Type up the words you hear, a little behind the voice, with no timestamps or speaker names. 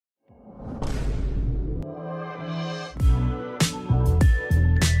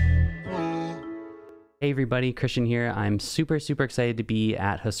Hey everybody, Kristian here. I'm super excited to be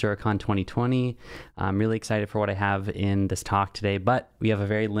at Hasura 2020. I'm really excited for what I have in this talk today, but we have a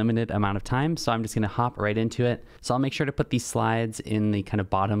very limited amount of time, so I'm just going to hop right into it. So I'll make sure to put these slides in the kind of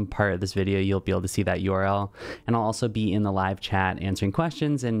bottom part of this video. You'll be able to see that URL, and I'll also be in the live chat answering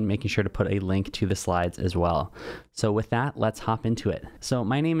questions and making sure to put a link to the slides as well. So with that, let's hop into it. So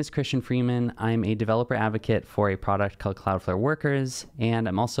my name is Kristian Freeman. I'm a developer advocate for a product called Cloudflare Workers, and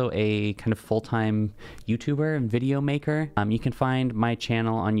I'm also a kind of full-time YouTuber and video maker. You can find my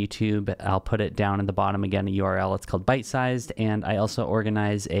channel on YouTube. I'll put it down in the bottom again, a URL. It's called Bite Sized, and I also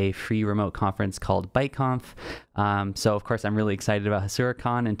organize a free remote conference called BiteConf. So of course I'm really excited about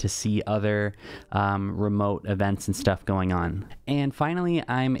HasuraCon and to see other remote events and stuff going on. And finally,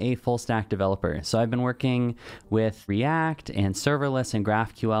 I'm a full stack developer. So I've been working with React and serverless and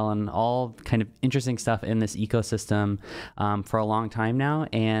GraphQL and all kind of interesting stuff in this ecosystem for a long time now.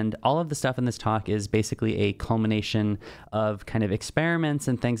 And all of the stuff in this talk is basically a culmination of kind of experiments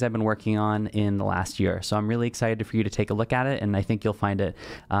and things I've been working on in the last year. So I'm really excited for you to take a look at it, and I think you'll find it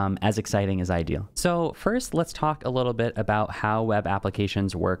as exciting as I do. So first, let's talk a little bit about how web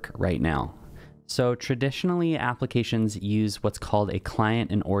applications work right now. So traditionally, applications use what's called a client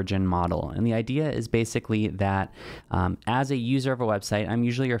and origin model. And the idea is basically that as a user of a website, I'm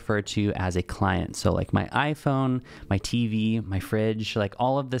usually referred to as a client. So like my iPhone, my TV, my fridge, like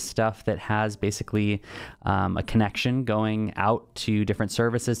all of this stuff that has basically a connection going out to different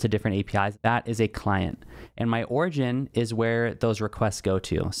services, to different APIs, that is a client. And my origin is where those requests go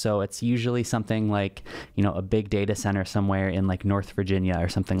to. So it's usually something like, you know, a big data center somewhere in like North Virginia or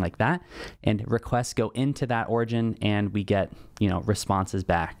something like that. And requests go into that origin and we get, you know, responses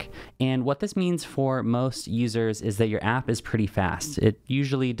back. And what this means for most users is that your app is pretty fast. It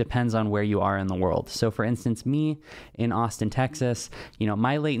usually depends on where you are in the world. So for instance, me in Austin, Texas, you know,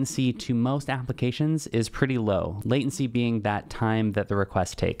 my latency to most applications is pretty low. Latency being that time that the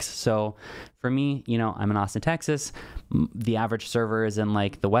request takes. So for me, you know, I'm in Austin, Texas. The average server is in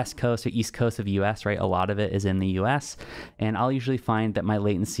like the West Coast or East Coast of the US, right? A lot of it is in the US. And I'll usually find that my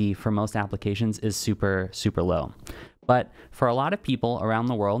latency for most applications is super low. But for a lot of people around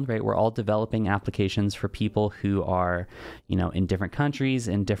the world, right, we're all developing applications for people who are, you know, in different countries,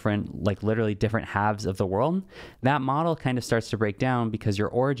 in different, like literally different halves of the world. That model kind of starts to break down because your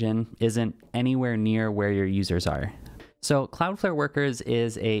origin isn't anywhere near where your users are. So Cloudflare Workers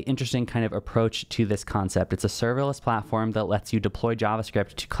is an interesting kind of approach to this concept. It's a serverless platform that lets you deploy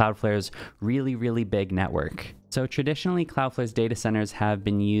JavaScript to Cloudflare's really big network. So traditionally, Cloudflare's data centers have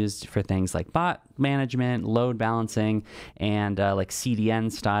been used for things like bot management, load balancing, and like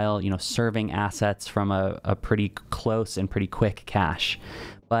CDN style, you know, serving assets from a pretty close and pretty quick cache.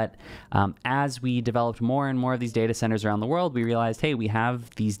 But as we developed more and more of these data centers around the world, we realized, hey, we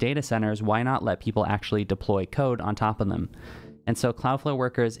have these data centers. Why not let people actually deploy code on top of them? And so Cloudflare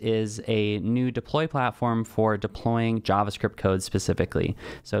Workers is a new deploy platform for deploying JavaScript code specifically.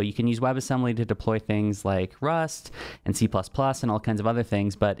 So you can use WebAssembly to deploy things like Rust and C++ and all kinds of other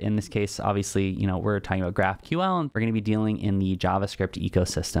things. But in this case, obviously, you know, we're talking about GraphQL, and we're going to be dealing in the JavaScript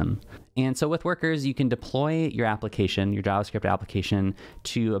ecosystem. And so with Workers, you can deploy your application, your JavaScript application,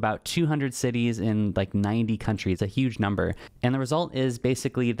 to about 200 cities in like 90 countries, a huge number. And the result is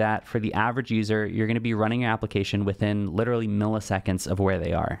basically that for the average user, you're going to be running your application within literally milliseconds of where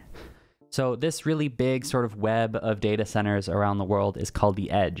they are. So this really big sort of web of data centers around the world is called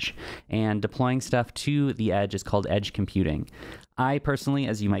the edge, and deploying stuff to the edge is called edge computing. I personally,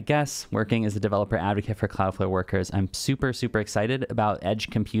 as you might guess, working as a developer advocate for Cloudflare Workers, I'm super excited about edge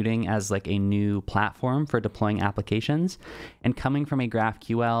computing as like a new platform for deploying applications. And coming from a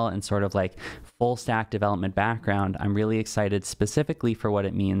GraphQL and sort of like full stack development background, I'm really excited specifically for what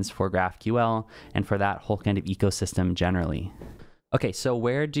it means for GraphQL and for that whole kind of ecosystem generally. Okay, so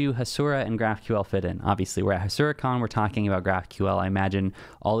where do Hasura and GraphQL fit in? Obviously, we're at HasuraCon, we're talking about GraphQL. I imagine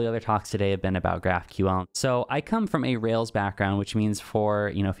all the other talks today have been about GraphQL. So I come from a Rails background, which means for,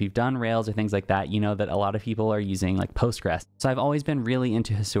 you know, if you've done Rails or things like that, you know that a lot of people are using like Postgres. So I've always been really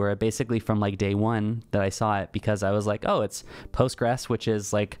into Hasura, basically from like day one that I saw it, because I was like, oh, it's Postgres, which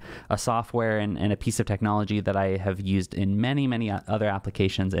is like a software and a piece of technology that I have used in many other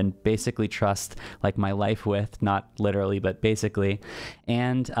applications and basically trust like my life with, not literally, but basically.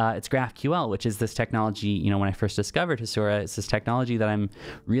 And it's GraphQL, which is this technology, you know, when I first discovered Hasura, it's this technology that I'm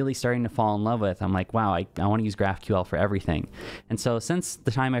really starting to fall in love with. I'm like, wow, I want to use GraphQL for everything. And so since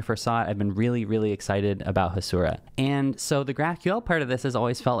the time I first saw it, I've been really excited about Hasura. And so the GraphQL part of this has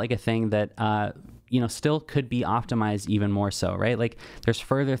always felt like a thing that still could be optimized even more so, right? Like there's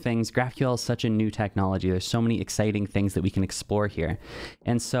further things. GraphQL is such a new technology. There's so many exciting things that we can explore here.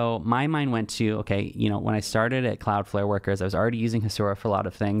 And so my mind went to, okay, when I started at Cloudflare Workers, I was already using Hasura for a lot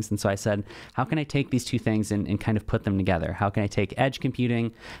of things. And so I said, how can I take these two things and kind of put them together? How can I take edge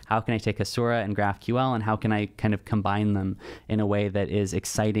computing? How can I take Hasura and GraphQL? And how can I kind of combine them in a way that is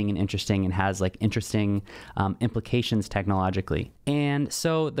exciting and interesting and has like interesting implications technologically? And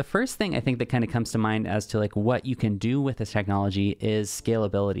so the first thing I think that kind of comes to mind as to like what you can do with this technology is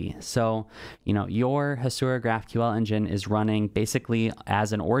scalability. So, your Hasura GraphQL engine is running basically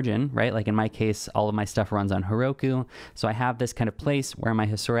as an origin, right? Like in my case, all of my stuff runs on Heroku. So I have this kind of place where my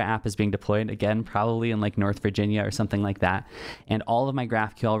Hasura app is being deployed, again, probably in like North Virginia or something like that. And all of my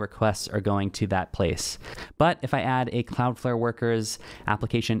GraphQL requests are going to that place. But if I add a Cloudflare Workers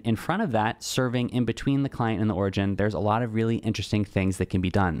application in front of that, serving in between the client and the origin, there's a lot of really interesting things that can be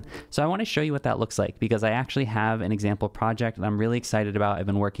done. So I want to show you what that looks like because I actually have an example project that I'm really excited about. I've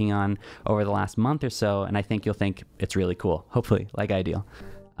been working on over the last month or so, and I think you'll think it's really cool, hopefully, like I do.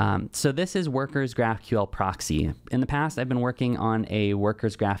 So this is Workers GraphQL proxy. In the past, I've been working on a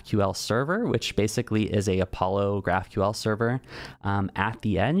Workers GraphQL server, which basically is a Apollo GraphQL server at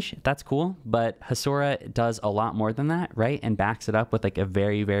the edge. That's cool, but Hasura does a lot more than that, right? And backs it up with like a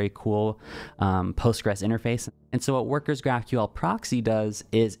very, very cool Postgres interface. And so what Workers GraphQL proxy does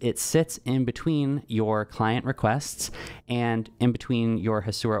is it sits in between your client requests and in between your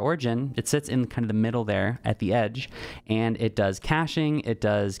Hasura origin. It sits in kind of the middle there at the edge, and it does caching, it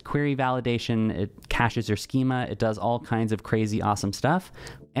does query validation, it caches your schema, it does all kinds of crazy awesome stuff.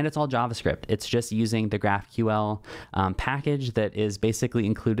 And it's all JavaScript. It's just using the GraphQL package that is basically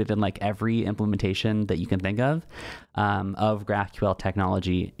included in like every implementation that you can think of GraphQL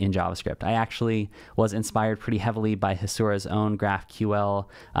technology in JavaScript. I actually was inspired pretty heavily by Hasura's own GraphQL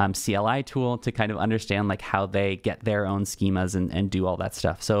CLI tool to kind of understand like how they get their own schemas and do all that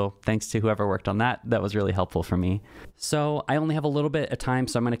stuff. So thanks to whoever worked on that, that was really helpful for me. So I only have a little bit of time,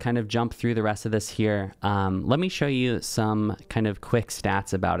 so I'm going to kind of jump through the rest of this here. Let me show you some kind of quick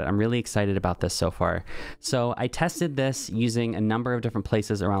stats about it. I'm really excited about this so far. So I tested this using a number of different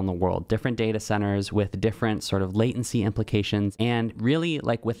places around the world, different data centers with different sort of latency implications, and really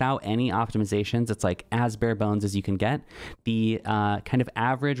like without any optimizations, it's like as bare bones as you can get. The kind of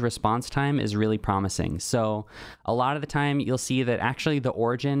average response time is really promising. So a lot of the time you'll see that actually the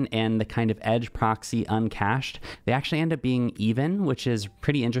origin and the kind of edge proxy uncached, they actually end up being even, which is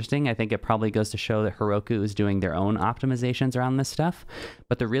pretty interesting. I think it probably goes to show that Heroku is doing their own optimizations around this stuff.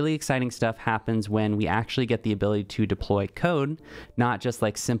 But the really exciting stuff happens when we actually get the ability to deploy code, not just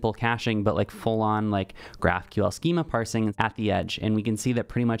like simple caching, but like full on like GraphQL schema parsing at the edge. And we can see that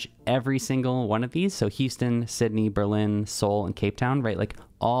pretty much every single one of these, so Houston, Sydney, Berlin, Seoul, and Cape Town, right? Like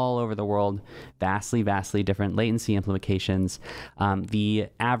all over the world, vastly, vastly different latency implications. The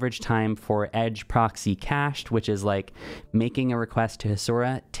average time for edge proxy cached, which is like making a request to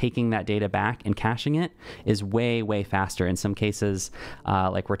Hasura, taking that data back and caching it, is way, way faster. In some cases,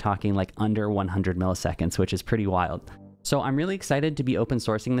 like we're talking like under 100 milliseconds, which is pretty wild. So I'm really excited to be open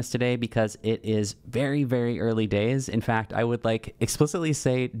sourcing this today because it is very, very early days. In fact, I would like explicitly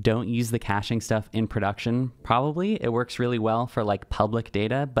say don't use the caching stuff in production. Probably it works really well for like public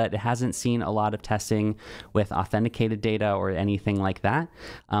data, but it hasn't seen a lot of testing with authenticated data or anything like that.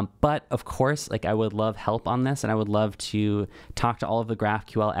 But of course, like I would love help on this, and I would love to talk to all of the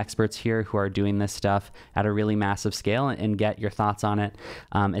GraphQL experts here who are doing this stuff at a really massive scale and get your thoughts on it.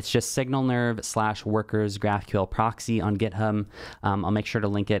 It's just signalnerve/workers GraphQL proxy on GitHub. I'll make sure to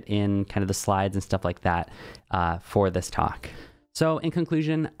link it in kind of the slides and stuff like that for this talk. So in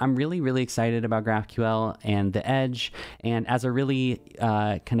conclusion, I'm really, really excited about GraphQL and the edge. And as a really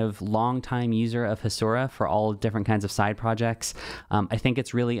kind of long-time user of Hasura for all different kinds of side projects, I think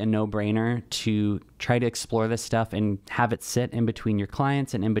it's really a no-brainer to try to explore this stuff and have it sit in between your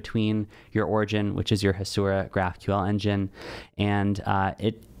clients and in between your origin, which is your Hasura GraphQL engine. And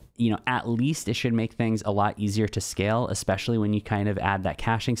at least it should make things a lot easier to scale, especially when you kind of add that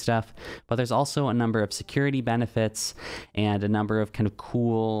caching stuff. But there's also a number of security benefits and a number of kind of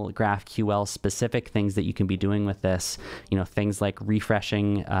cool GraphQL specific things that you can be doing with this. Things like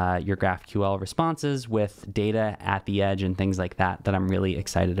refreshing your GraphQL responses with data at the edge and things like that I'm really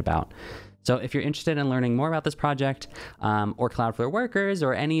excited about. So if you're interested in learning more about this project or Cloudflare Workers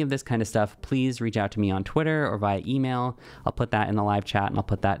or any of this kind of stuff, please reach out to me on Twitter or via email. I'll put that in the live chat and I'll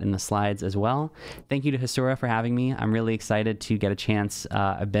put that in the slides as well. Thank you to Hasura for having me. I'm really excited to get a chance.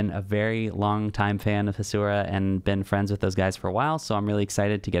 I've been a very long time fan of Hasura and been friends with those guys for a while. So I'm really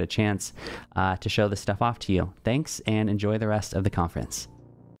excited to get a chance to show this stuff off to you. Thanks and enjoy the rest of the conference.